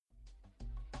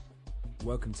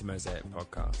Welcome to Mosaic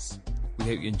Podcasts. We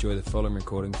hope you enjoy the following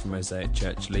recording from Mosaic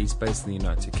Church Leeds, based in the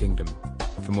United Kingdom.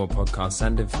 For more podcasts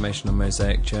and information on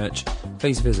Mosaic Church,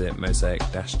 please visit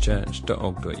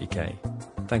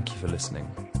mosaic-church.org.uk. Thank you for listening.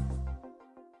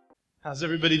 How's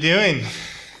everybody doing?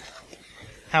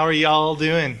 How are y'all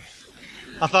doing?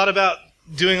 I thought about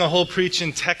doing a whole preach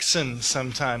in Texan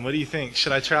sometime. What do you think?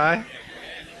 Should I try?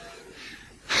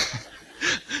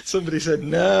 Somebody said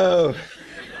no.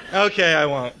 Okay, I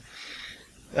won't.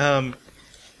 We're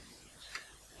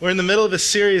in the middle of a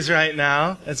series right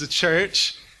now as a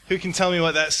church. Who can tell me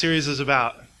what that series is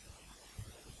about?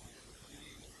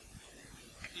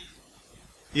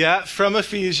 Yeah, from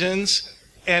Ephesians.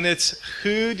 And it's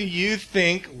who do you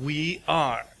think we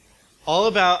are? All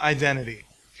about identity.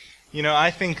 You know,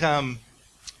 I think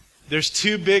there's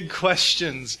two big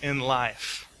questions in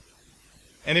life.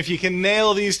 And if you can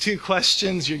nail these two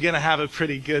questions, you're going to have a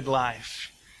pretty good life.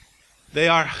 They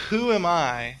are, who am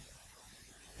I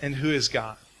and who is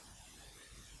God?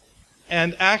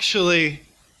 And actually,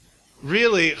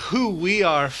 really, who we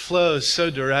are flows so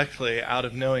directly out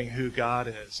of knowing who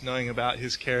God is, knowing about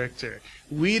His character.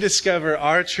 We discover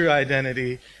our true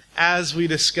identity as we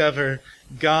discover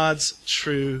God's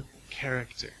true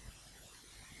character.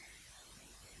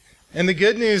 And the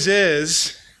good news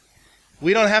is,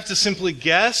 we don't have to simply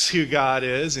guess who God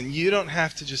is, and you don't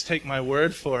have to just take my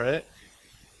word for it.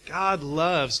 God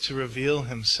loves to reveal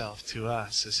Himself to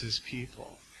us as His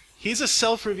people. He's a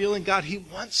self-revealing God. He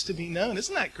wants to be known.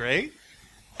 Isn't that great?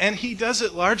 And He does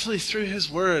it largely through His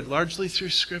Word, largely through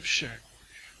Scripture.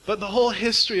 But the whole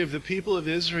history of the people of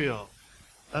Israel,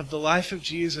 of the life of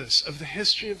Jesus, of the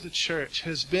history of the church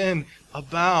has been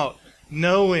about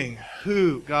knowing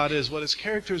who God is, what His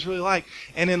character is really like.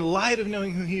 And in light of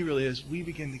knowing who He really is, we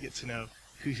begin to get to know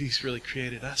who He's really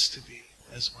created us to be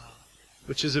as well,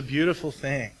 which is a beautiful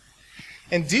thing.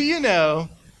 And do you know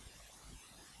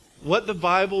what the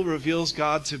Bible reveals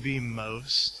God to be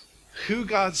most? Who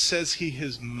God says He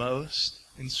is most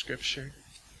in Scripture?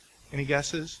 Any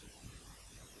guesses?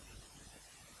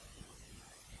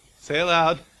 Say it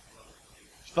loud.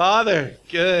 Father.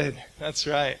 Good. That's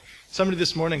right. Somebody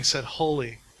this morning said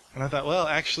holy. And I thought, well,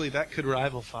 actually, that could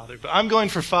rival Father. But I'm going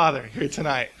for Father here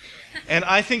tonight. And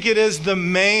I think it is the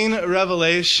main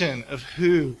revelation of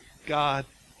who God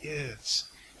is.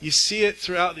 You see it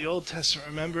throughout the Old Testament.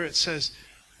 Remember, it says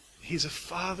He's a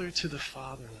father to the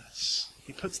fatherless.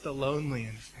 He puts the lonely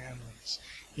in families.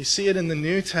 You see it in the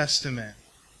New Testament.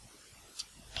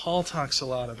 Paul talks a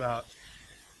lot about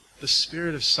the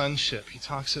spirit of sonship. He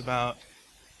talks about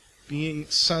being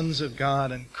sons of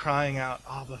God and crying out,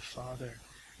 Abba, Father.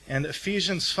 And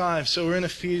Ephesians 5, so we're in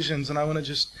Ephesians, and I want to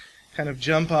just kind of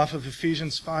jump off of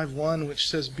Ephesians 5:1, which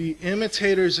says, be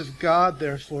imitators of God,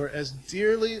 therefore, as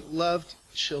dearly loved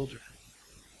children.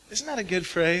 Isn't that a good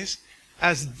phrase?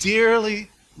 As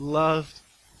dearly loved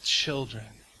children.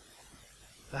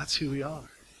 That's who we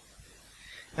are.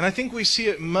 And I think we see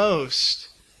it most,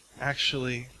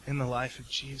 actually, in the life of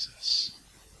Jesus.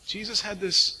 Jesus had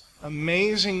this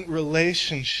amazing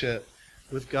relationship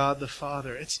with God the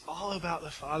Father. It's all about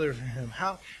the Father for Him.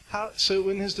 So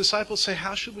when His disciples say,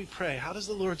 how should we pray? How does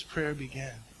the Lord's Prayer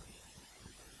begin?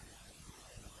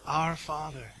 Our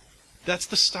Father. That's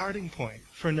the starting point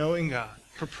for knowing God,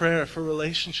 for prayer, for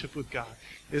relationship with God,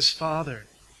 is Father.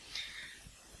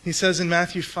 He says in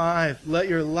Matthew 5, let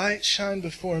your light shine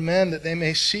before men that they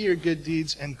may see your good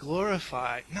deeds and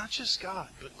glorify, not just God,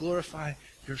 but glorify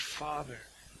your Father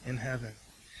in heaven.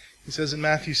 He says in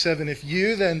Matthew 7, if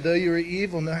you then, though you are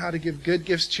evil, know how to give good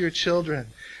gifts to your children,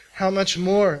 how much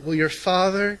more will your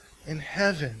Father in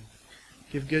heaven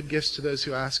give good gifts to those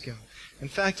who ask Him? In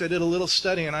fact, I did a little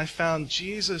study and I found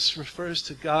Jesus refers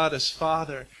to God as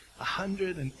Father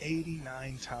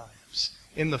 189 times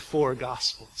in the 4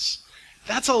 Gospels.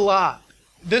 That's a lot.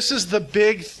 This is the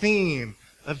big theme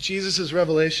of Jesus'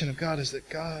 revelation of God, is that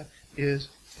God is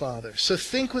Father. So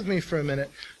think with me for a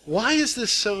minute. Why is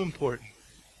this so important?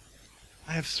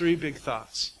 I have 3 big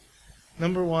thoughts.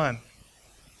 Number 1,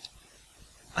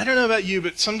 I don't know about you,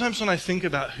 but sometimes when I think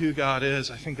about who God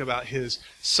is, I think about His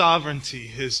sovereignty,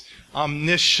 His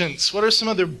omniscience. What are some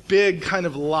other big kind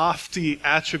of lofty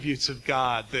attributes of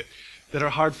God that are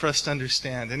hard for us to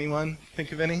understand? Anyone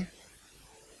think of any?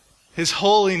 His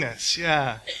holiness,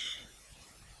 yeah.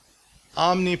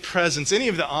 Omnipresence, any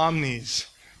of the omnis.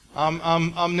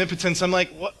 Omnipotence. I'm like,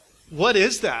 what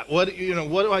is that? What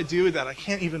do I do with that? I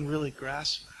can't even really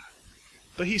grasp that.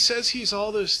 But He says He's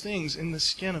all those things in the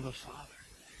skin of a Father.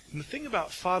 And the thing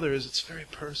about Father is it's very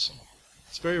personal.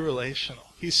 It's very relational.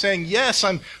 He's saying, yes,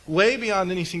 I'm way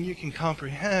beyond anything you can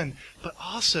comprehend, but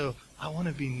also I want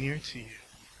to be near to you.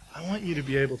 I want you to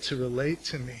be able to relate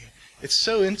to me. It's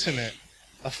so intimate,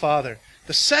 a father.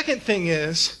 The second thing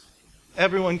is,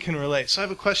 everyone can relate. So I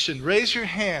have a question. Raise your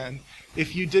hand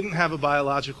if you didn't have a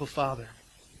biological father.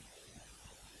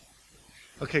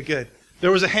 Okay, good.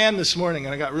 There was a hand this morning,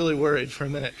 and I got really worried for a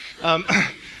minute.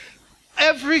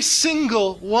 Every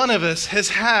single one of us has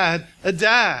had a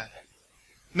dad.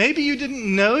 Maybe you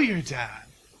didn't know your dad,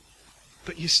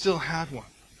 but you still had one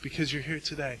because you're here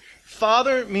today.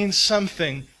 Father means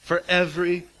something for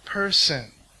every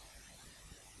person.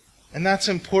 And that's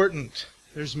important.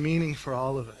 There's meaning for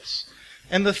all of us.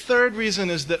 And the third reason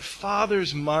is that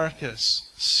fathers mark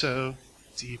us so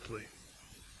deeply.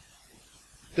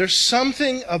 There's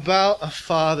something about a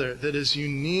father that is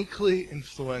uniquely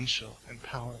influential and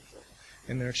powerful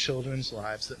in their children's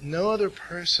lives that no other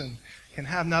person can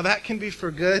have. Now that can be for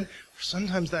good, or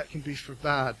sometimes that can be for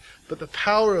bad, but the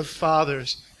power of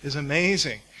fathers is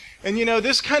amazing. And you know,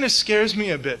 this kind of scares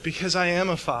me a bit because I am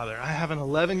a father. I have an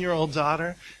 11-year-old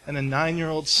daughter and a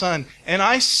 9-year-old son. And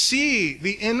I see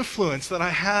the influence that I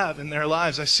have in their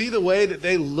lives. I see the way that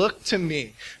they look to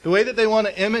me, the way that they want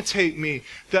to imitate me,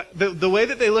 the way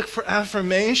that they look for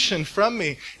affirmation from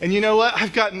me. And you know what?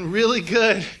 I've gotten really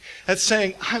good at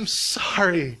saying, I'm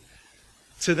sorry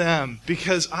to them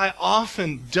because I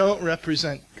often don't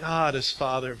represent God as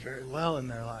Father very well in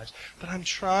their lives. But I'm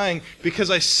trying because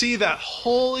I see that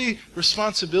holy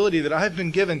responsibility that I've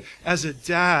been given as a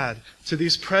dad to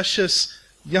these precious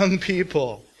young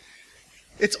people.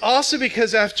 It's also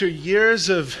because after years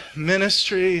of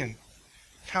ministry and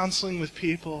counseling with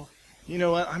people, you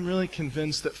know what? I'm really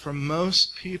convinced that for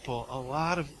most people, a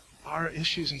lot of our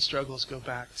issues and struggles go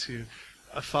back to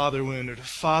a father wound or to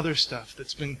father stuff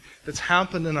that's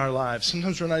happened in our lives.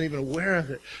 Sometimes we're not even aware of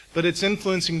it, but it's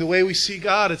influencing the way we see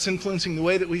God. It's influencing the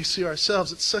way that we see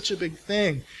ourselves. It's such a big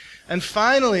thing. And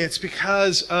finally, it's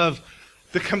because of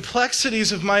the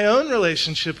complexities of my own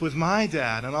relationship with my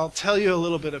dad. And I'll tell you a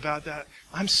little bit about that.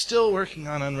 I'm still working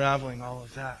on unraveling all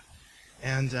of that.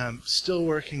 And still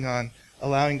working on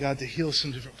allowing God to heal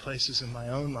some different places in my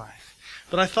own life.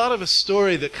 But I thought of a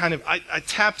story that I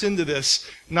tapped into this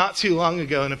not too long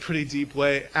ago in a pretty deep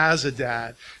way as a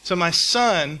dad. So my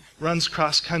son runs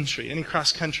cross country. Any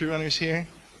cross country runners here?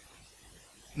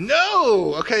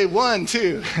 No! Okay, 1,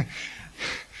 2.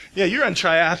 Yeah, you run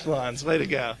triathlons. Way to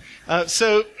go.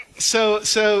 So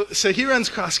he runs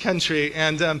cross country,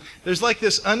 and there's like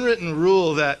this unwritten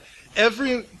rule that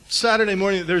every Saturday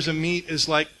morning that there's a meet is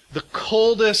like the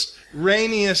coldest,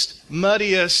 rainiest,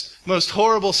 muddiest, most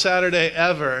horrible Saturday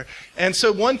ever. And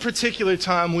so one particular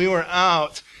time we were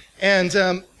out,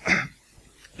 and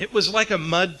it was like a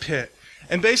mud pit.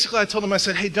 And basically I told him, I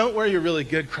said, hey, don't wear your really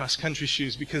good cross-country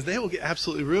shoes because they will get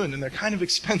absolutely ruined, and they're kind of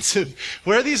expensive.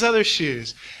 Wear these other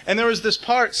shoes. And there was this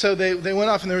part, so they went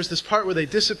off, and there was this part where they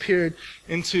disappeared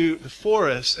into the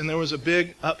forest, and there was a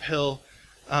big uphill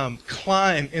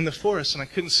climb in the forest, and I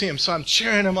couldn't see him. So I'm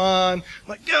cheering him on. I'm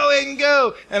like, go, Aiden,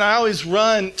 go! And I always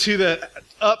run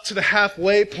up to the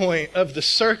halfway point of the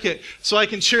circuit so I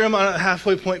can cheer him on at the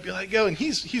halfway point, be like, go. And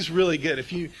he's really good.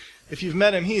 If you've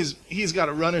met him, he's got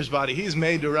a runner's body. He's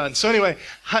made to run. So anyway,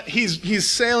 he's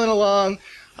sailing along.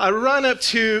 I run up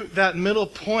to that middle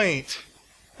point,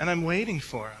 and I'm waiting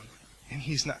for him. And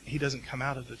he doesn't come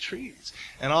out of the trees.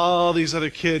 And all these other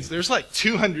kids, there's like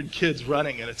 200 kids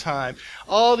running at a time.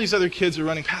 All these other kids are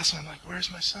running past, and I'm like, where's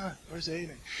my son? Where's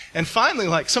Aiden? And finally,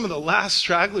 like some of the last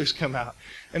stragglers come out.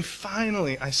 And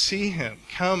finally, I see him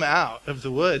come out of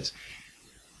the woods,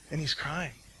 and he's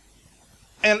crying.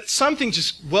 And something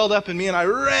just welled up in me, and I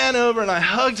ran over and I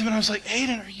hugged him, and I was like,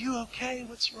 Aiden, are you okay?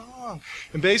 What's wrong?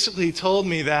 And basically he told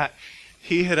me that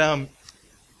he had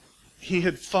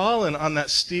fallen on that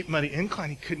steep, muddy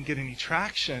incline. He couldn't get any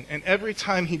traction. And every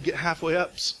time he'd get halfway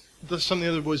up, some of the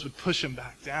other boys would push him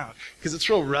back down because it's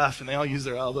real rough, and they all use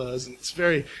their elbows. And it's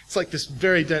like this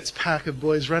very dense pack of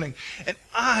boys running. And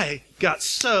I got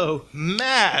so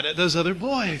mad at those other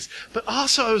boys. But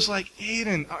also I was like,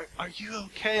 Aiden, are you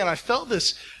okay? And I felt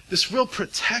this real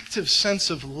protective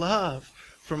sense of love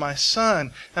for my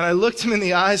son. And I looked him in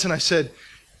the eyes and I said,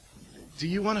 do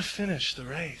you want to finish the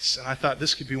race? And I thought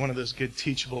this could be one of those good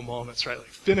teachable moments, right? Like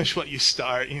finish what you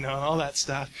start, and all that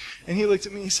stuff. And he looked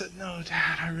at me and he said, no,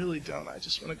 Dad, I really don't. I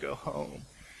just want to go home.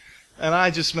 And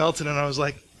I just melted, and I was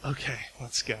like, okay,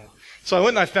 let's go. So I went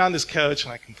and I found his coach,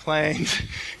 and I complained.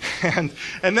 and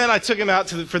then I took him out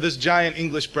for this giant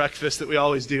English breakfast that we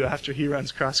always do after he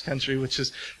runs cross country, which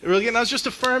is really good. And I was just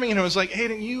affirming, and I was like,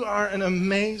 Aiden, you are an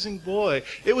amazing boy.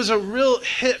 It was a real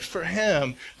hit for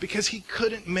him because he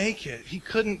couldn't make it. He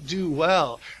couldn't do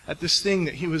well at this thing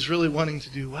that he was really wanting to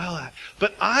do well at.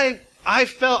 But I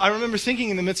I remember thinking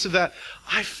in the midst of that,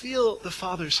 I feel the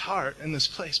Father's heart in this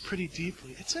place pretty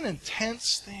deeply. It's an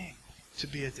intense thing to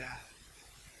be a dad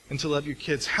and to love your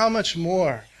kids. How much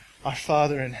more our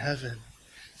Father in heaven?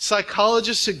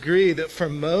 Psychologists agree that for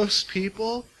most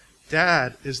people,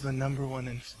 dad is the number one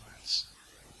influence.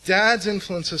 Dads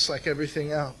influence us like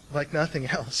everything else, like nothing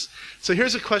else. So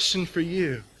here's a question for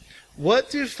you. What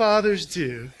do fathers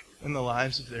do in the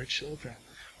lives of their children?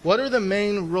 What are the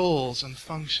main roles and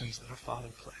functions that a father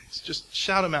plays? Just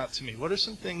shout them out to me. What are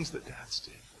some things that dads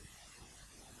do?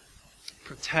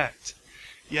 Protect.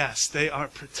 Yes, they are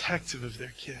protective of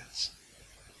their kids.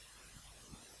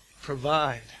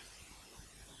 Provide.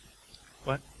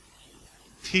 What?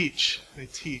 Teach. They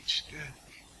teach. Good.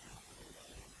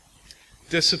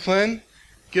 Discipline.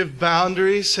 Give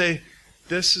boundaries. Say,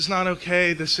 this is not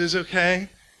okay. This is okay.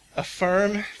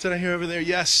 Affirm. Did I hear over there?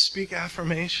 Yes. Speak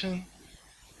affirmation.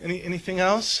 Anything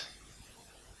else?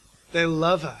 They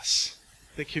love us.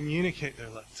 They communicate their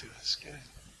love to us. Good.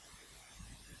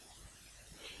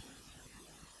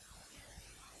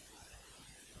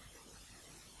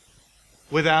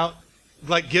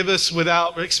 Give us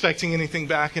without expecting anything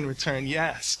back in return.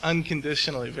 Yes.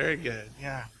 Unconditionally. Very good.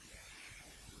 Yeah.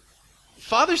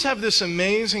 Fathers have this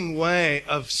amazing way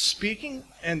of speaking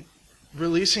and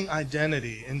releasing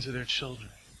identity into their children.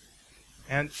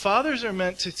 And fathers are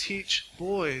meant to teach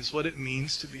boys what it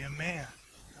means to be a man.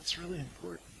 That's really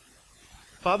important.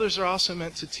 Fathers are also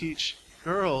meant to teach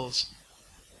girls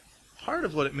part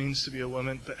of what it means to be a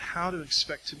woman, but how to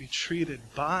expect to be treated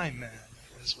by men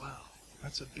as well.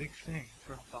 That's a big thing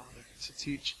for a father, to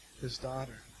teach his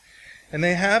daughter. And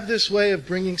they have this way of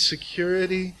bringing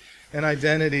security and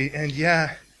identity and,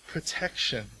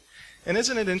 protection. And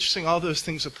isn't it interesting, all those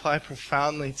things apply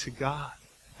profoundly to God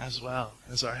as well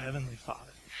as our Heavenly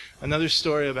Father. Another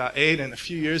story about Aiden. A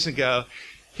few years ago,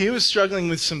 he was struggling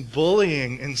with some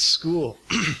bullying in school.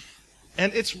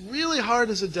 And it's really hard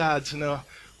as a dad to know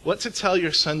what to tell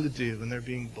your son to do when they're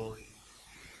being bullied.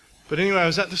 But anyway, I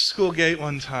was at the school gate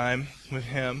one time with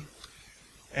him,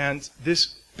 and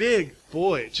this big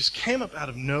boy just came up out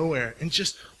of nowhere and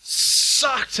just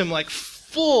socked him like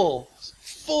full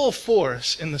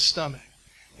force in the stomach.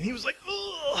 And he was like,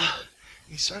 ugh!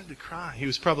 He started to cry. He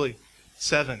was probably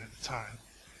 7 at the time.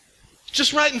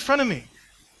 Just right in front of me.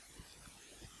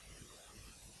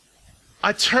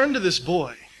 I turned to this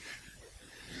boy.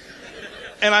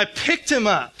 And I picked him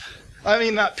up. I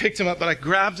mean, not picked him up, but I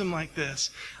grabbed him like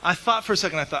this. I thought for a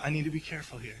second, I need to be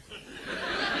careful here.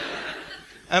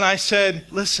 And I said,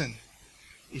 listen,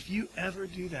 if you ever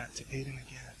do that to Aiden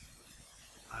again,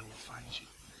 I will find you.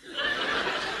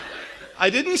 I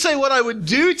didn't say what I would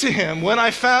do to him when I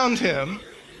found him.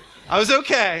 I was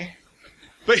okay.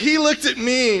 But he looked at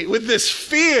me with this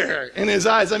fear in his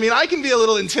eyes. I mean, I can be a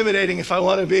little intimidating if I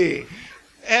want to be.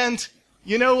 And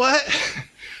you know what?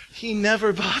 He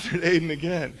never bothered Aiden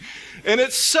again. And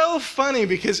it's so funny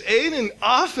because Aiden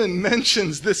often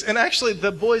mentions this. And actually,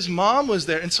 the boy's mom was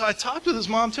there. And so I talked with his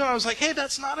mom too. And I was like, hey,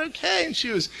 that's not okay. And she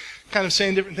was kind of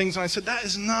saying different things. And I said, that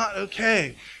is not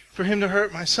okay for him to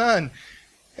hurt my son.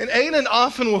 And Aiden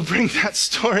often will bring that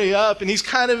story up, and he's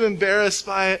kind of embarrassed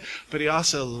by it, but he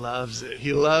also loves it.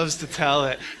 He loves to tell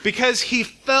it because he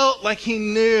felt like he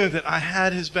knew that I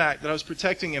had his back, that I was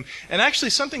protecting him. And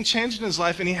actually something changed in his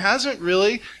life, and he hasn't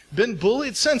really been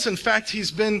bullied since. In fact,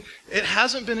 it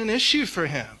hasn't been an issue for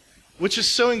him, which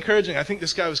is so encouraging. I think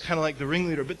this guy was kind of like the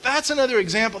ringleader. But that's another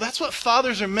example. That's what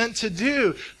fathers are meant to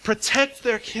do. Protect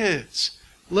their kids.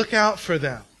 Look out for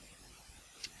them.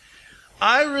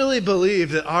 I really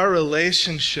believe that our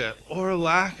relationship or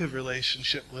lack of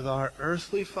relationship with our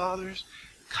earthly fathers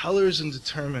colors and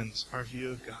determines our view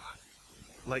of God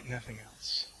like nothing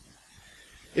else.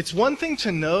 It's one thing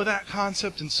to know that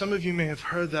concept, and some of you may have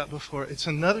heard that before. It's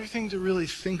another thing to really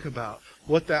think about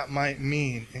what that might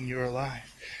mean in your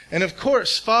life. And of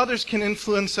course, fathers can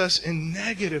influence us in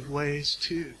negative ways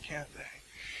too, can't they?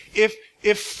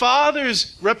 If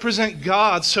fathers represent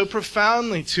God so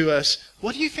profoundly to us,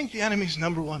 what do you think the enemy's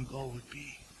number one goal would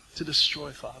be? To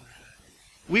destroy fatherhood.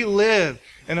 We live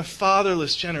in a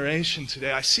fatherless generation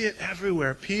today. I see it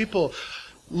everywhere. People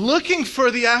looking for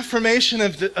the affirmation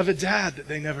of a dad that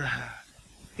they never had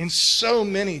in so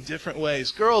many different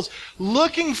ways. Girls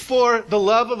looking for the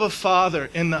love of a father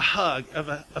in the hug of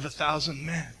 1,000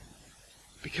 men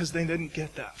because they didn't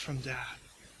get that from dad.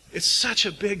 It's such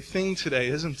a big thing today,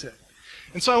 isn't it?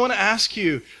 And so I want to ask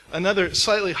you another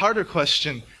slightly harder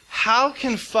question. How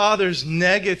can fathers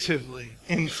negatively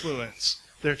influence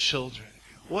their children?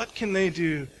 What can they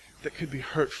do that could be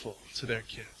hurtful to their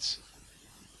kids?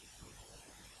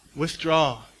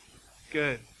 Withdraw.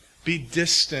 Good. Be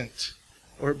distant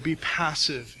or be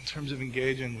passive in terms of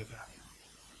engaging with them.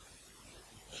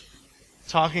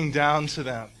 Talking down to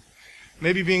them.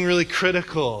 Maybe being really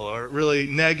critical or really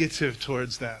negative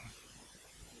towards them.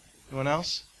 Anyone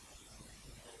else?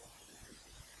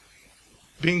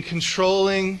 Being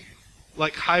controlling,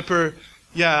 like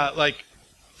like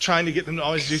trying to get them to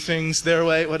always do things their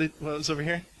way. What was over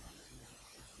here?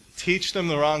 Teach them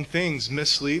the wrong things,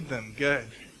 mislead them. Good.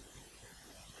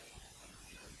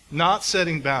 Not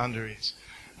setting boundaries.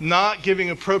 Not giving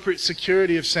appropriate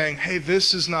security of saying, hey,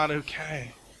 this is not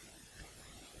okay.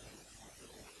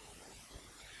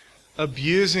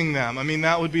 Abusing them. I mean,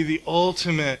 that would be the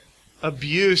ultimate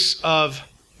abuse of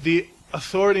the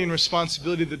authority and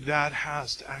responsibility that dad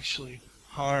has to actually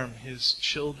harm his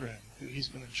children who he's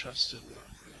been entrusted with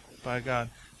by God.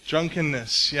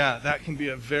 Drunkenness, that can be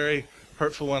a very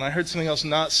hurtful one. I heard something else,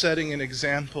 not setting an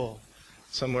example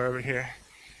somewhere over here.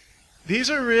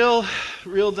 These are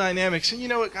real dynamics. And you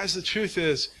know what, guys, the truth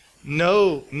is,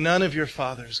 no, none of your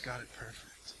fathers got it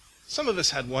perfect. Some of us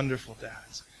had wonderful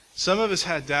dads. Some of us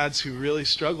had dads who really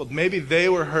struggled. Maybe they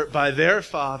were hurt by their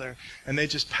father and they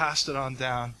just passed it on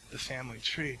down the family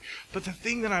tree. But the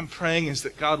thing that I'm praying is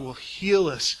that God will heal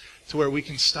us to where we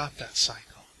can stop that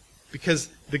cycle. Because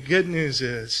the good news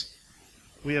is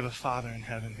we have a Father in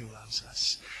heaven who loves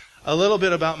us. A little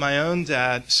bit about my own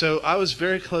dad. So I was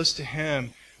very close to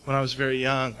him when I was very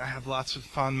young. I have lots of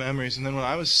fond memories. And then when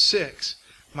I was 6,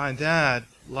 my dad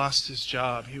lost his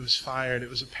job. He was fired. It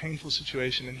was a painful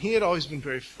situation. And he had always been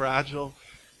very fragile,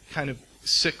 kind of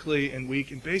sickly and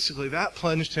weak. And basically that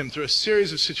plunged him through a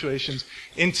series of situations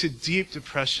into deep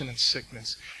depression and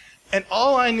sickness. And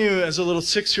all I knew as a little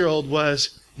 6-year-old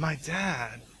was my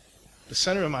dad, the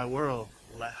center of my world,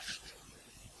 left.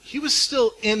 He was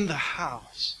still in the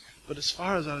house. But as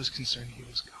far as I was concerned, he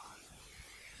was gone.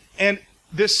 And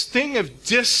this thing of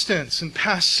distance and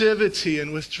passivity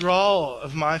and withdrawal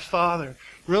of my father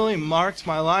really marked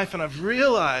my life. And I've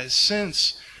realized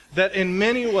since that in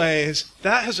many ways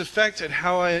that has affected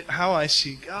how I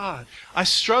see God. I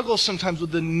struggle sometimes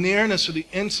with the nearness or the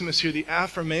intimacy or the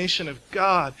affirmation of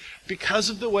God because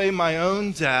of the way my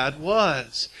own dad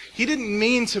was. He didn't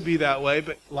mean to be that way,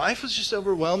 but life was just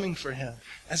overwhelming for him.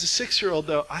 As a 6-year-old,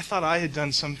 though, I thought I had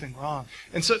done something wrong.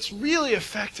 And so it's really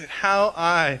affected how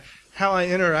I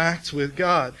interact with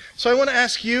God. So I want to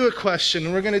ask you a question,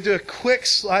 and we're going to do a quick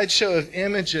slideshow of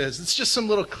images. It's just some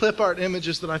little clip art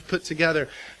images that I've put together.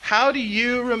 How do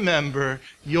you remember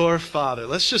your father?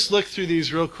 Let's just look through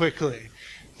these real quickly.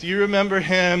 Do you remember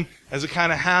him as a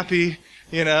kind of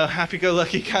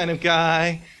happy-go-lucky kind of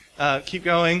guy? Keep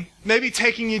going. Maybe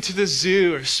taking you to the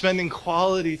zoo or spending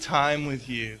quality time with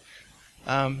you.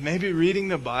 Maybe reading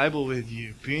the Bible with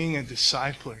you, being a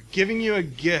discipler, giving you a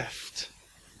gift.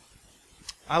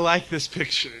 I like this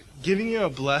picture. Giving you a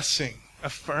blessing,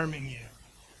 affirming you.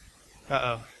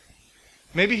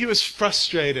 Maybe he was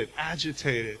frustrated,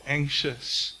 agitated,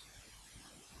 anxious.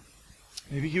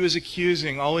 Maybe he was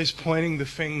accusing, always pointing the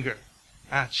finger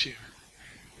at you.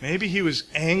 Maybe he was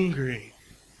angry.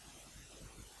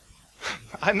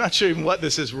 I'm not sure even what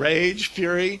this is, rage,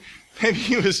 fury. Maybe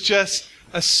he was just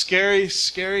a scary,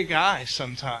 scary guy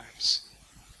sometimes.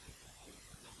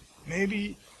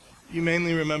 Maybe you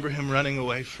mainly remember him running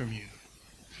away from you,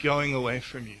 going away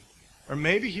from you. Or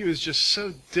maybe he was just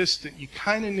so distant you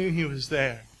kind of knew he was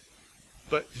there,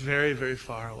 but very, very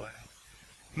far away.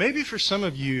 Maybe for some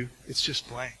of you, it's just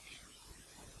blank.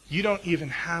 You don't even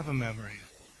have a memory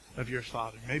of your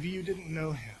father. Maybe you didn't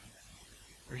know him,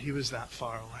 or he was that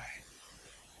far away.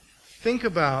 Think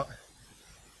about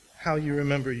how you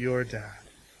remember your dad.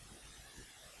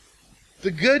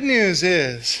 The good news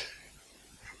is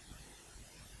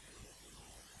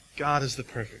God is the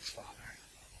perfect Father.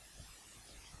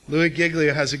 Louis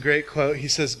Giglio has a great quote. He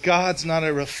says, God's not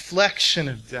a reflection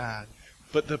of Dad,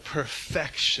 but the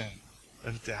perfection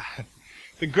of Dad.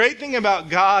 The great thing about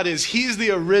God is He's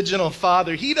the original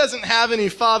Father. He doesn't have any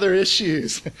father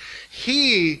issues.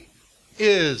 He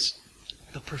is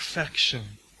the perfection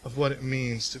of what it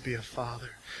means to be a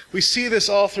father. We see this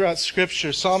all throughout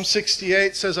Scripture. Psalm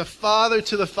 68 says, a father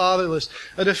to the fatherless,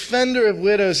 a defender of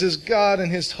widows is God in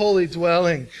His holy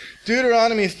dwelling.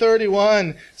 Deuteronomy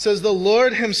 31 says, the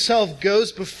Lord Himself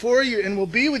goes before you and will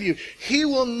be with you. He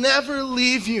will never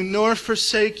leave you nor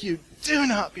forsake you. Do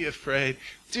not be afraid.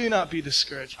 Do not be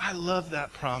discouraged. I love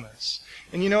that promise.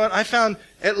 And you know what? I found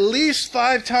at least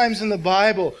 5 times in the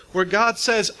Bible where God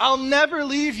says, I'll never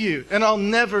leave you and I'll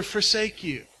never forsake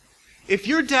you. If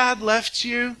your dad left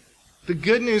you, the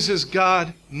good news is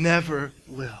God never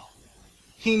will.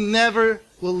 He never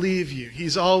will leave you.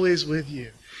 He's always with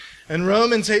you. In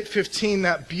Romans 8:15,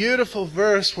 that beautiful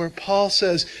verse where Paul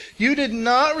says, "You did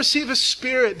not receive a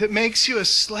spirit that makes you a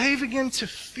slave again to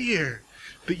fear,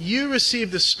 but you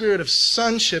received the spirit of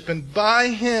sonship, and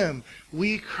by him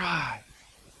we cry,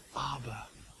 Abba,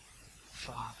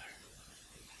 Father."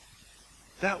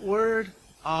 That word,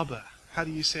 Abba, how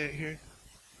do you say it here?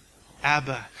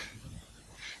 Abba.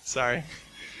 Sorry.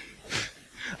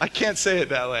 I can't say it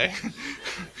that way.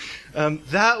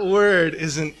 That word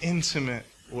is an intimate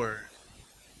word.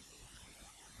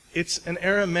 It's an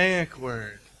Aramaic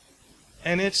word.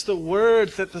 And it's the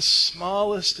word that the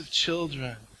smallest of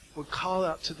children would call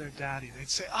out to their daddy. They'd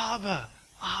say, Abba,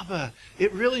 Abba.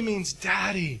 It really means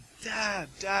daddy, dad,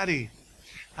 daddy.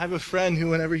 I have a friend who,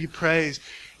 whenever he prays,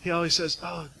 he always says,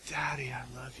 "Oh, Daddy, I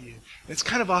love you." And it's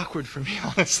kind of awkward for me,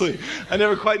 honestly. I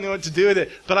never quite know what to do with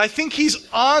it. But I think he's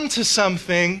on to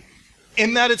something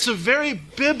in that it's a very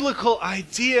biblical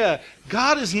idea.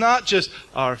 God is not just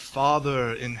our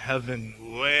Father in heaven,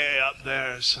 way up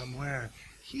there somewhere.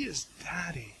 He is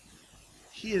Daddy.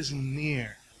 He is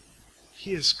near.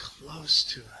 He is close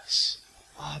to us.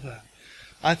 Abba.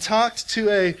 I talked to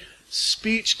a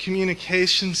speech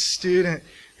communication student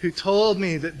who told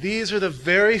me that these are the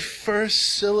very first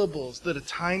syllables that a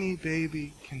tiny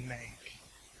baby can make.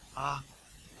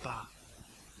 Abba.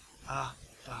 Abba.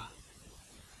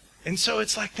 And so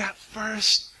it's like that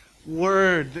first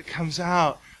word that comes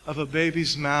out of a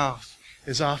baby's mouth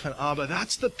is often Abba.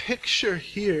 That's the picture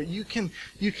here. You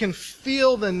can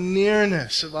feel the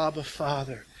nearness of Abba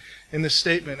Father in the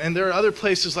statement. And there are other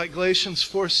places like Galatians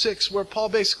 4:6 where Paul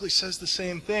basically says the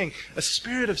same thing. A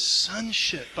spirit of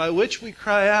sonship by which we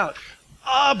cry out,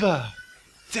 Abba,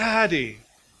 Daddy,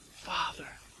 Father.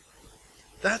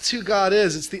 That's who God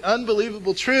is. It's the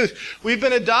unbelievable truth. We've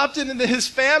been adopted into his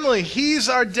family. He's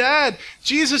our dad.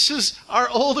 Jesus is our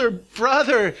older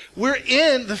brother. We're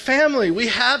in the family. We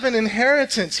have an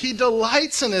inheritance. He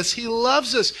delights in us. He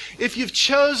loves us. If you've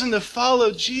chosen to follow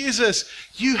Jesus,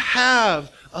 you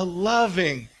have a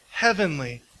loving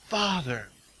heavenly Father.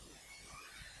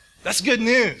 That's good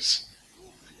news.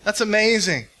 That's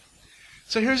amazing.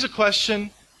 So here's a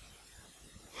question.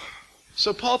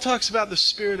 So Paul talks about the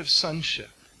spirit of sonship.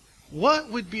 What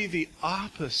would be the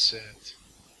opposite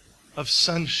of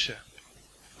sonship?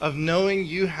 Of knowing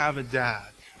you have a dad,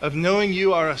 of knowing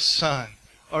you are a son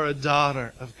or a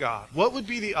daughter of God. What would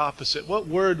be the opposite? What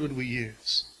word would we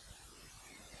use?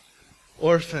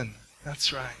 Orphan.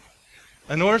 That's right.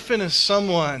 An orphan is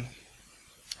someone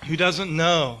who doesn't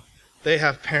know they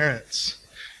have parents,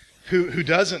 who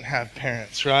doesn't have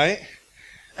parents, right?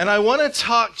 And I want to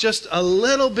talk just a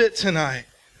little bit tonight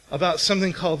about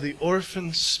something called the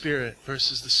orphan spirit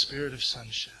versus the spirit of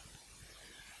sonship.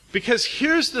 Because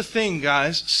here's the thing,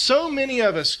 guys. So many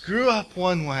of us grew up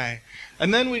one way,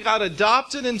 and then we got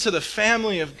adopted into the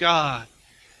family of God,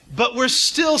 but we're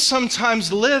still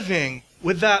sometimes living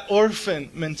with that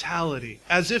orphan mentality,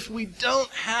 as if we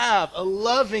don't have a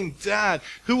loving dad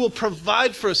who will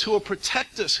provide for us, who will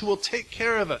protect us, who will take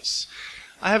care of us.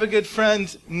 I have a good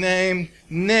friend named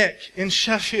Nick in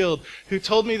Sheffield who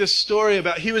told me this story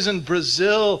about he was in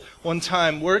Brazil one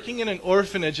time working in an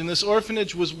orphanage, and this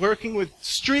orphanage was working with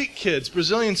street kids,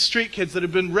 Brazilian street kids that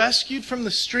had been rescued from the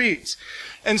streets.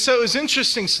 And so it was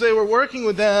interesting. So they were working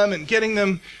with them and getting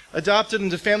them adopted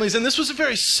into families. And this was a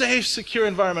very safe, secure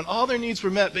environment. All their needs were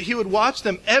met. But he would watch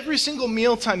them every single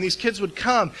mealtime. These kids would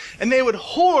come and they would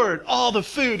hoard all the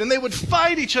food and they would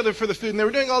fight each other for the food. And they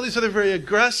were doing all these other very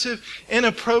aggressive,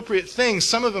 inappropriate things.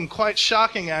 Some of them quite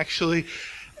shocking, actually.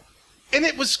 And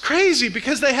it was crazy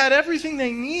because they had everything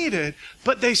they needed,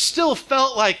 but they still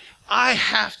felt like, I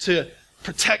have to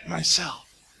protect myself.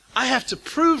 I have to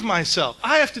prove myself.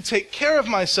 I have to take care of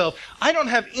myself. I don't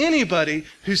have anybody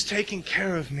who's taking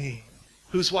care of me,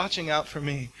 who's watching out for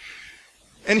me.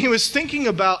 And he was thinking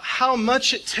about how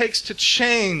much it takes to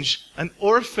change an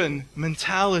orphan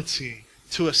mentality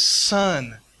to a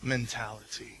son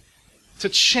mentality. To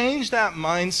change that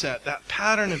mindset, that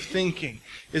pattern of thinking,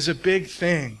 is a big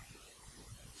thing.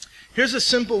 Here's a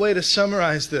simple way to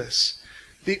summarize this.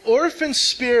 The orphan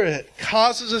spirit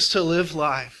causes us to live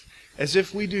life as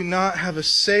if we do not have a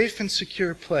safe and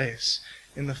secure place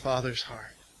in the Father's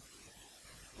heart.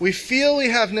 We feel we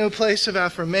have no place of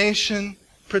affirmation,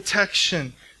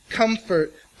 protection,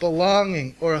 comfort,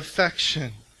 belonging, or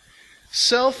affection.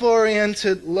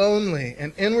 Self-oriented, lonely,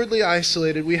 and inwardly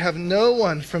isolated, we have no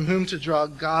one from whom to draw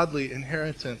godly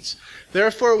inheritance.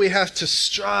 Therefore, we have to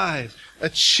strive,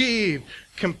 achieve,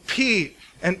 compete,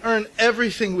 and earn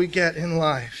everything we get in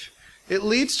life. It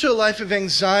leads to a life of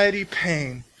anxiety,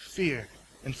 pain, fear,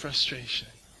 and frustration.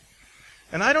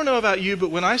 And I don't know about you,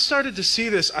 but when I started to see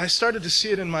this, I started to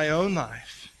see it in my own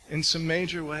life. in some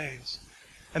major ways.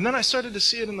 And then I started to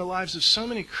see it in the lives of so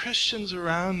many Christians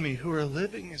around me who are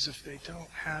living as if they don't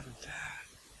have a dad,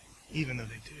 even though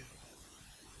they do.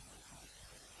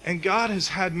 And God has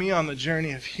had me on the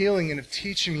journey of healing and of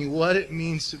teaching me what it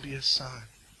means to be a son.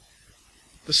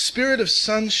 The spirit of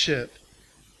sonship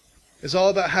is all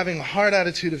about having a heart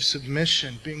attitude of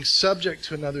submission, being subject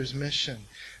to another's mission.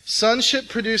 Sonship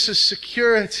produces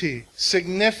security,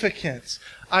 significance,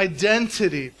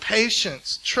 identity,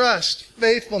 patience, trust,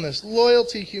 faithfulness,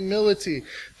 loyalty, humility,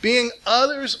 being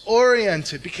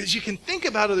others-oriented, because you can think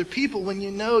about other people when you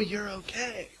know you're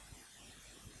okay.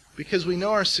 Because we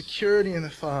know our security in the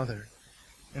Father,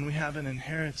 and we have an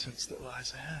inheritance that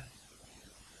lies ahead.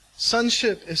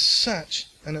 Sonship is such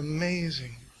an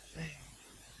amazing thing.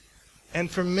 And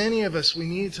for many of us, we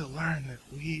need to learn that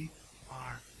we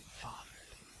are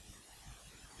fathered,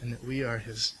 and that we are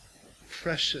His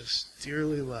precious,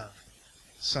 dearly loved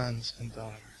sons and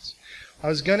daughters. I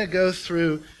was going to go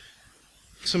through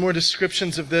some more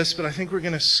descriptions of this, but I think we're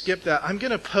going to skip that. I'm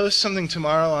going to post something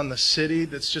tomorrow on the city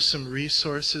that's just some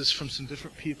resources from some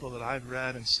different people that I've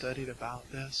read and studied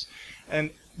about this.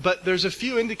 But there's a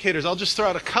few indicators. I'll just throw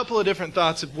out a couple of different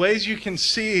thoughts of ways you can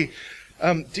see,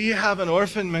 do you have an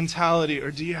orphan mentality,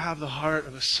 or do you have the heart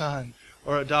of a son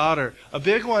or a daughter? A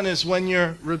big one is when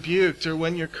you're rebuked or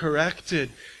when you're corrected.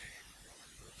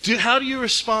 How do you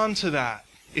respond to that?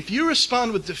 If you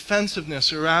respond with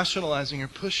defensiveness or rationalizing or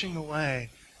pushing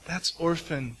away, that's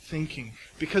orphan thinking.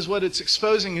 Because what it's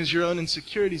exposing is your own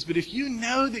insecurities. But if you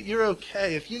know that you're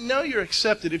okay, if you know you're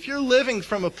accepted, if you're living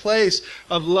from a place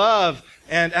of love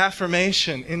and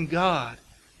affirmation in God,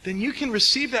 then you can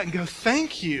receive that and go,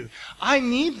 thank you. I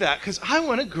need that because I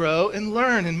want to grow and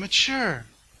learn and mature.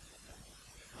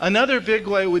 Another big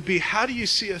way would be, how do you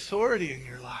see authority in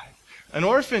your life? An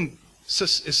orphan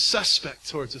is suspect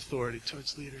towards authority,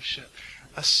 towards leadership.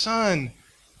 A son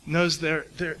knows they're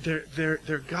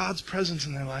God's presence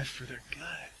in their life for their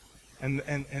good,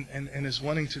 and is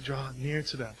wanting to draw near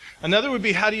to them. Another would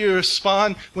be, how do you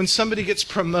respond when somebody gets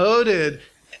promoted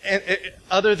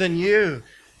other than you?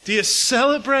 Do you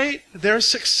celebrate their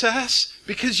success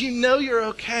because you know you're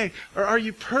okay? Or are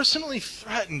you personally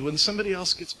threatened when somebody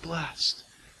else gets blessed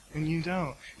and you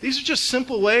don't? These are just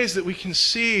simple ways that we can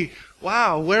see,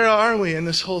 wow, where are we in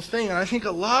this whole thing? And I think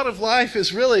a lot of life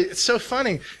is really, it's so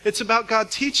funny. It's about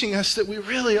God teaching us that we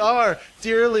really are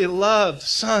dearly loved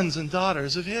sons and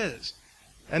daughters of His.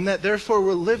 And that therefore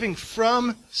we're living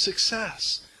from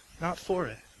success, not for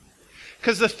it.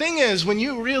 Because the thing is, when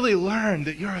you really learn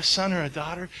that you're a son or a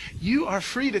daughter, you are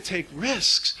free to take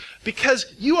risks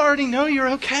because you already know you're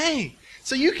okay.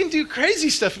 So you can do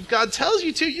crazy stuff if God tells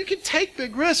you to. You can take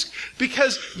big risks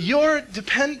because your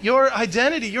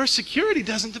identity, your security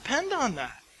doesn't depend on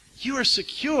that. You are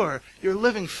secure. You're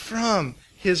living from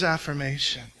His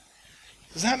affirmation.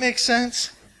 Does that make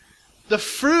sense? The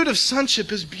fruit of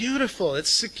sonship is beautiful.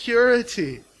 It's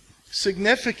security,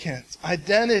 significance,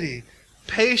 identity,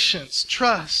 patience,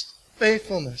 trust,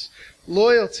 faithfulness,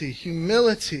 loyalty,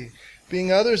 humility,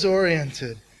 being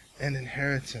others-oriented, and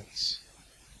inheritance.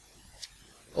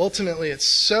 Ultimately, it's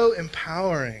so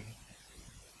empowering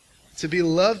to be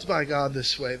loved by God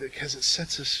this way because it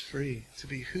sets us free to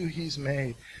be who He's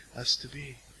made us to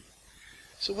be.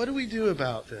 So what do we do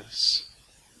about this?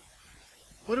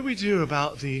 What do we do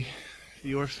about the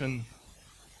orphan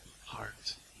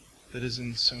heart that is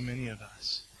in so many of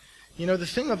us? You know, the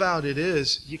thing about it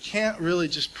is, you can't really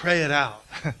just pray it out.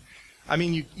 I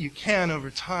mean, you can over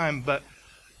time, but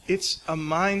it's a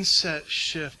mindset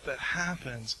shift that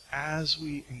happens as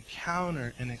we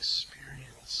encounter and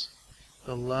experience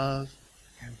the love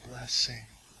and blessing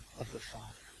of the Father.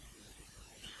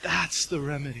 That's the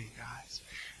remedy, guys.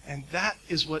 And that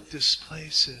is what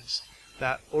displaces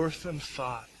that orphan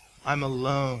thought, I'm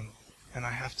alone and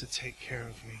I have to take care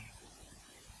of me.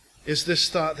 Is this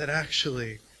thought that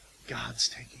actually God's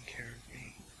taking care of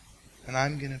me and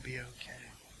I'm going to be okay.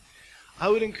 I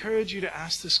would encourage you to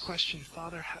ask this question,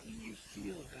 Father, how do you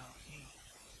feel about me?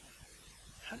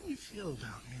 How do you feel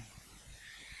about me?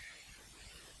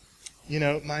 You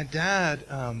know, my dad,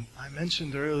 I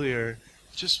mentioned earlier,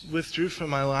 just withdrew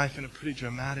from my life in a pretty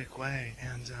dramatic way.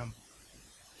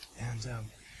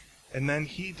 And then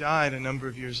he died a number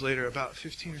of years later, about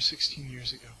 15 or 16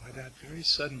 years ago. My dad very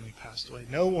suddenly passed away.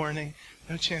 No warning,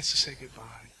 no chance to say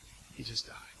goodbye. He just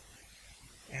died.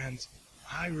 And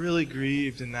I really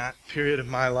grieved in that period of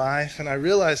my life. And I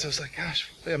realized, I was like,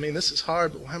 gosh, I mean, this is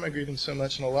hard, but why am I grieving so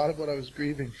much? And a lot of what I was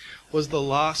grieving was the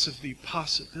loss of the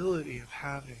possibility of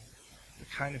having the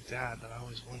kind of dad that I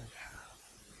always wanted to have,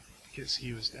 because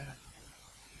he was dead.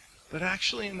 But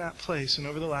actually in that place, and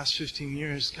over the last 15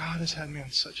 years, God has had me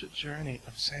on such a journey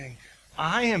of saying,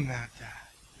 I am that dad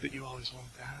that you always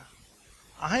wanted to have.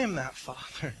 I am that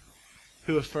father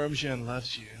who affirms you and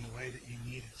loves you in the way that you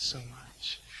need it so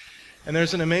much. And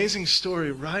there's an amazing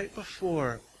story right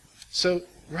before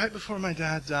my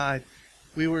dad died,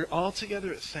 we were all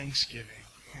together at Thanksgiving.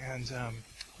 And,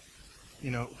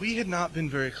 we had not been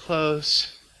very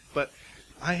close, but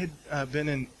I had been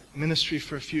in ministry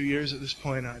for a few years at this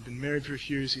point. I'd been married for a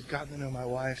few years. He'd gotten to know my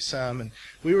wife some, and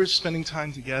we were spending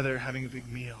time together having a big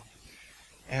meal.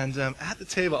 And at the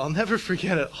table, I'll never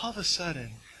forget it, all of a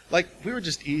sudden, we were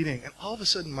just eating, and all of a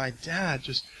sudden my dad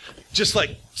just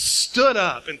stood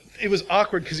up, and it was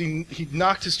awkward because he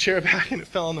knocked his chair back and it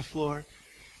fell on the floor.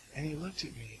 And he looked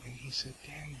at me and he said,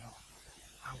 Daniel,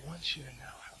 I want you to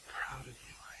know how proud of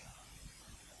you I am.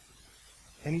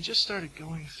 And he just started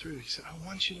going through. He said, I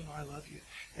want you to know I love you.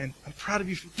 And I'm proud of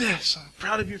you for this. I'm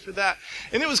proud of you for that.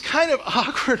 And it was kind of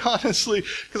awkward, honestly,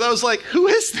 because I was like, who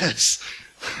is this?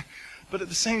 But at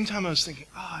the same time, I was thinking,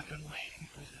 I've been waiting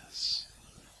for this.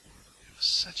 It was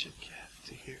such a gift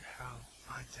to hear how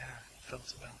my dad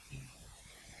felt about me.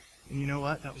 And you know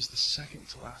what? That was the second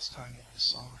to last time that I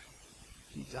saw him.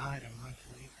 He died a month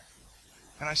later.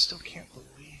 And I still can't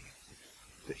believe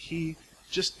that he,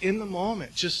 just in the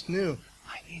moment, just knew,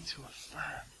 I need to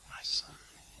affirm my son.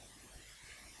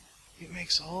 It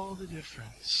makes all the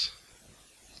difference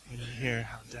when you hear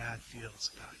how dad feels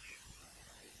about you.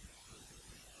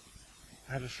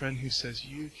 I have a friend who says,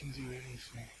 you can do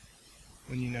anything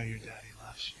when you know your daddy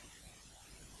loves you.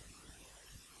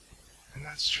 And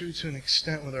that's true to an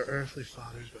extent with our earthly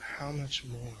fathers, but how much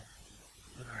more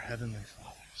with our heavenly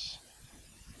fathers.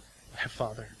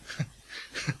 Father.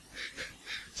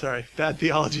 Sorry, bad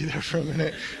theology there for a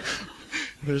minute.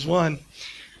 There's one.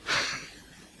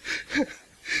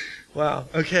 Wow.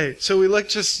 Okay, so we look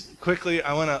just quickly.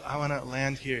 I wanna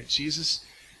land here. Jesus,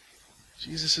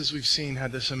 as we've seen,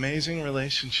 had this amazing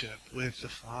relationship with the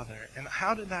Father. And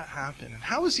how did that happen? And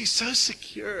how was he so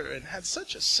secure and had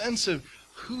such a sense of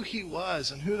who he was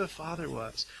and who the Father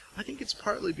was? I think it's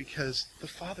partly because the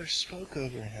Father spoke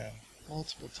over him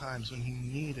multiple times when he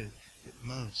needed it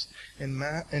most. In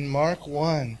Mark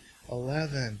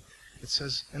 1:11, it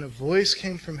says, and a voice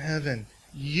came from heaven,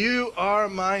 you are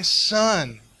my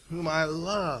Son, whom I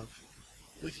love.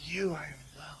 With you I am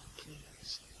well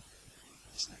pleased.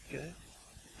 Isn't that good?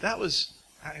 That was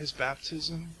at his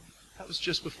baptism. That was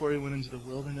just before he went into the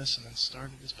wilderness and then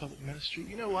started his public ministry.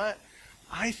 You know what?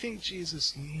 I think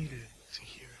Jesus needed to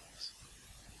hear it.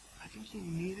 I think he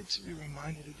needed to be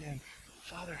reminded again,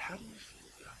 Father, how do you feel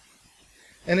about me?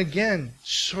 And again,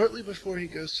 shortly before he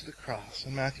goes to the cross,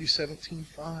 in Matthew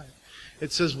 17:5,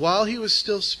 it says, while he was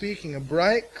still speaking, a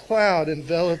bright cloud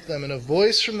enveloped them, and a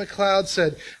voice from the cloud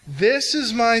said, this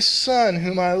is my Son,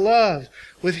 whom I love.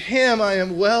 With him I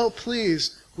am well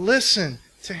pleased. Listen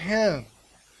to him.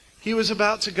 He was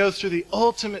about to go through the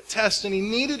ultimate test, and he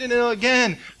needed to know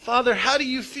again, Father, how do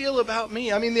you feel about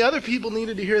me? I mean, the other people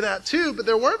needed to hear that too, but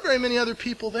there weren't very many other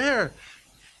people there.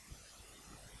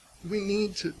 We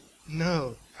need to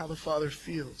know how the Father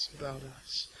feels about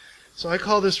us. So I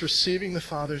call this receiving the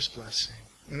Father's blessing.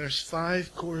 And there's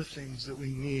 5 core things that we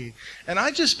need. And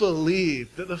I just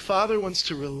believe that the Father wants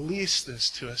to release this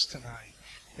to us tonight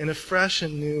in a fresh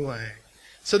and new way.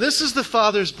 So this is the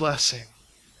Father's blessing.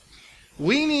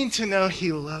 We need to know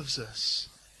he loves us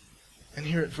and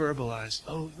hear it verbalized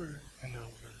over and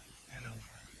over and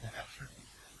over and over.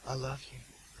 I love you.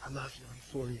 I love you. I'm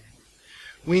for you.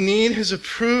 We need his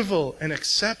approval and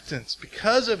acceptance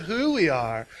because of who we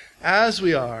are, as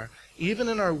we are, even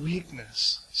in our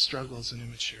weakness, struggles, and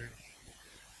immaturity.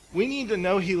 We need to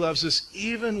know he loves us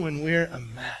even when we're a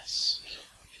mess.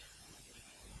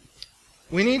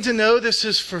 We need to know this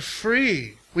is for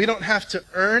free. We don't have to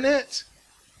earn it.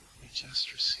 We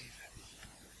just receive it.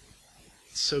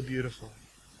 It's so beautiful.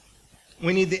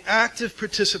 We need the active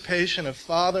participation of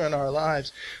Father in our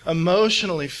lives,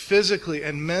 emotionally, physically,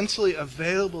 and mentally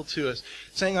available to us,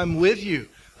 saying, I'm with you.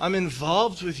 I'm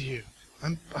involved with you.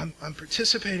 I'm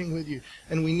participating with you.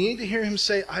 And we need to hear him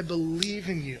say, I believe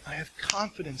in you. I have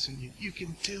confidence in you. You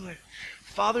can do it.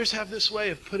 Fathers have this way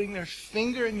of putting their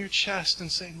finger in your chest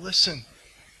and saying, listen,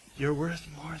 you're worth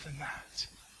more than that.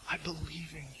 I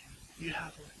believe in you. You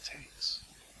have what it takes.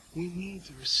 We need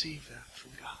to receive that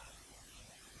from God.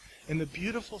 And the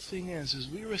beautiful thing is, as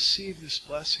we receive this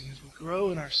blessing, as we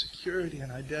grow in our security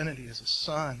and identity as a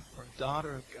son or a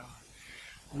daughter of God,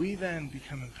 we then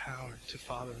become empowered to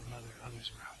father and mother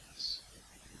others around us,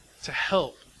 to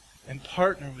help and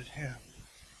partner with him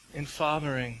in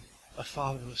fathering a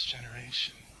fatherless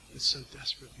generation that so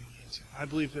desperately needs to. I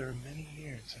believe there are many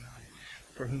here tonight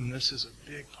for whom this is a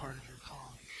big part of your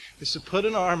calling, is to put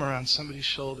an arm around somebody's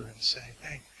shoulder and say,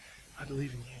 hey, I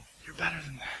believe in you. You're better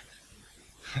than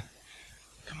that.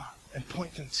 Come on. And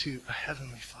point them to a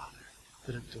heavenly Father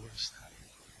that adores them.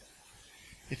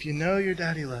 If you know your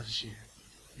daddy loves you,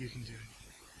 you can do it.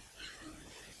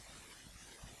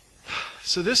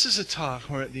 So this is a talk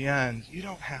where at the end, you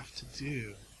don't have to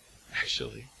do,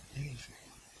 actually, anything.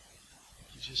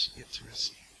 You just get to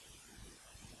receive.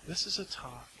 This is a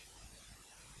talk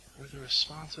where the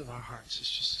response of our hearts is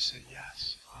just to say,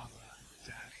 yes, Abba,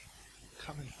 Daddy,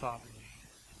 come and father me.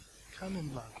 Come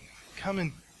and love me. Come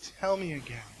and tell me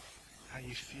again how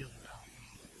you feel about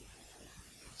me.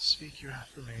 Speak your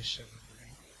affirmation with me.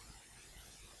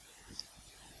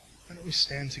 Why don't we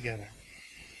stand together?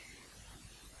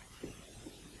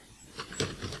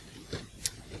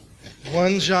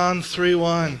 John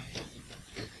 3:1.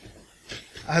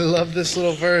 I love this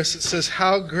little verse. It says,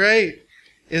 how great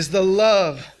is the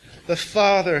love the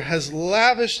Father has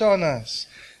lavished on us,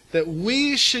 that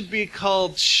we should be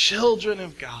called children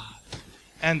of God.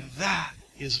 And that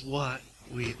is what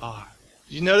we are.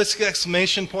 Did you notice the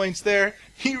exclamation points there?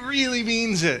 He really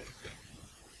means it.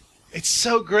 It's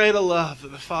so great a love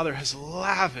that the Father has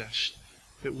lavished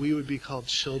that we would be called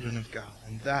children of God.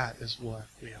 And that is what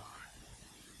we are.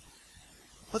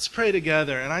 Let's pray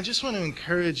together. And I just want to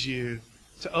encourage you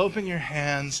to open your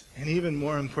hands, and even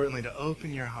more importantly, to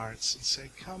open your hearts and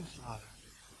say, come, Father,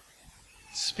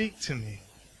 speak to me.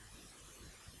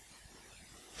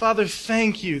 Father,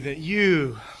 thank you that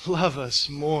you love us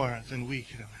more than we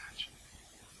could imagine.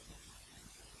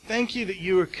 Thank you that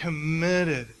you are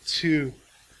committed to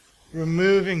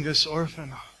removing this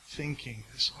orphan thinking,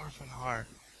 this orphan heart,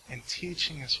 and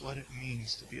teaching us what it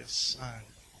means to be a son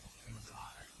and a daughter.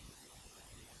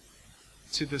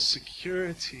 To the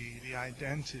security, the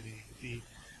identity,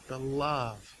 the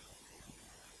love,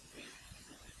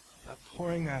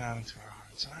 pouring that out into our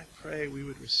hearts. And I pray we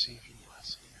would receive your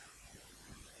blessing.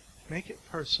 Make it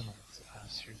personal to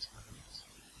us here tonight.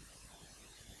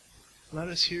 Let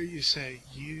us hear you say,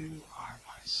 you are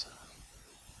my son.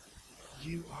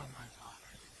 You are my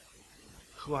daughter,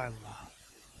 who I love.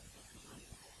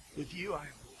 With you I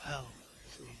am well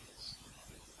pleased.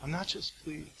 I'm not just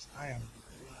pleased, I am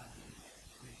well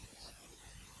pleased.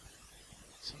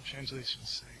 Some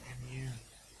translations say, in you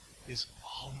is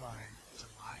all my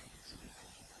delight.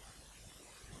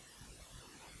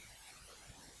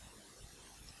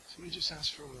 So we just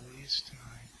ask for a release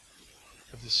tonight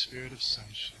of the spirit of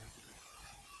sonship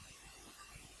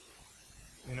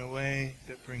in a way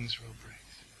that brings real breakthrough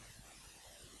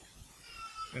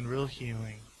and real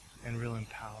healing and real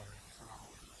empowering for all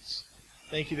of us.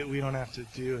 Thank you that we don't have to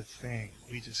do a thing.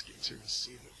 We just get to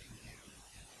receive it from you.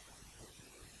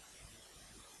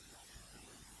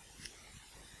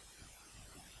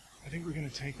 I think we're going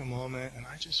to take a moment, and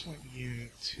I just want you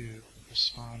to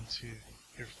respond to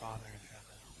your Father in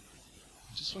heaven.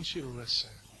 I just want you to listen.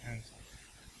 And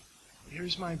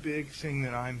here's my big thing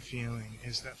that I'm feeling,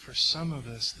 is that for some of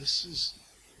us, this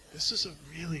is a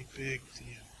really big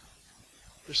deal.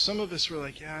 For some of us, we're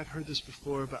like, yeah, I've heard this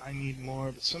before, but I need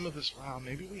more. But some of us, wow,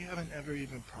 maybe we haven't ever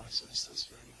even processed this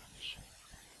very much.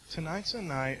 Tonight's a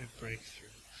night of breakthrough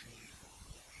for you.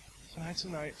 Tonight's a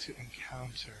night to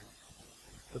encounter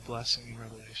the blessing and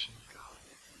revelation of God.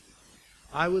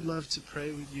 I would love to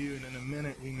pray with you, and in a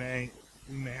minute we may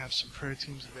have some prayer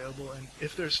teams available. And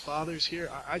if there's fathers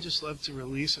here, I just love to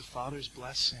release a father's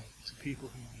blessing to people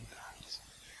who need that.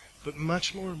 But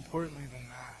much more importantly than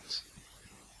that,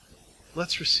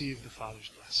 let's receive the Father's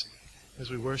blessing as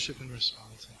we worship and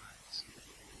respond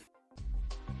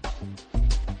tonight.